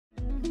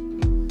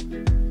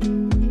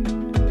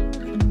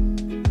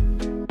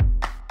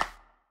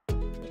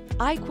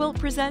iQuilt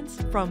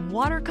presents From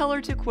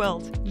Watercolor to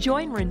Quilt.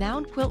 Join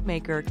renowned quilt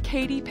maker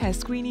Katie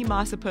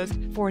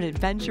Pasquini-Massapus for an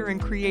adventure in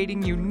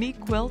creating unique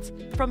quilts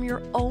from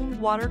your own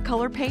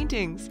watercolor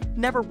paintings.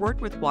 Never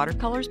worked with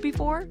watercolors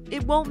before?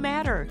 It won't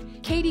matter.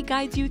 Katie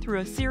guides you through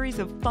a series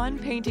of fun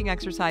painting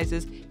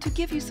exercises to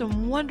give you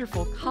some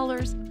wonderful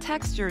colors,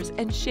 textures,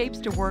 and shapes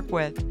to work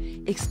with.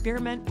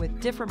 Experiment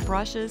with different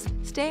brushes,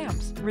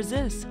 stamps,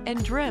 resists,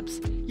 and drips.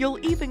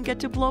 You'll even get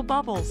to blow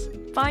bubbles.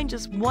 Find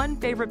just one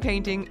favorite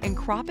painting and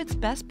crop its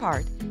best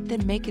part,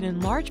 then make an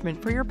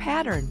enlargement for your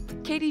pattern.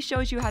 Katie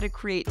shows you how to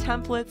create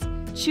templates,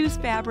 choose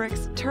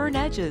fabrics, turn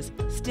edges,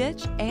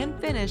 stitch, and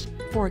finish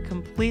for a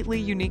completely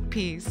unique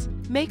piece.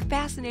 Make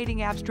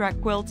fascinating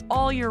abstract quilts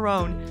all your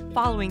own,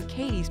 following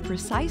Katie's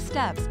precise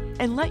steps,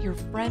 and let your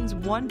friends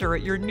wonder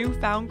at your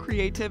newfound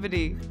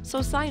creativity.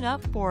 So sign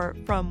up for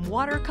From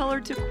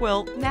Watercolor to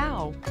Quilt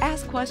now.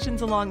 Ask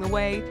questions along the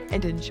way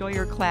and enjoy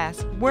your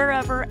class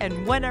wherever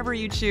and whenever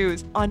you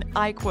choose on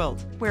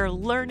iQuilt, where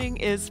learning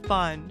is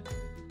fun.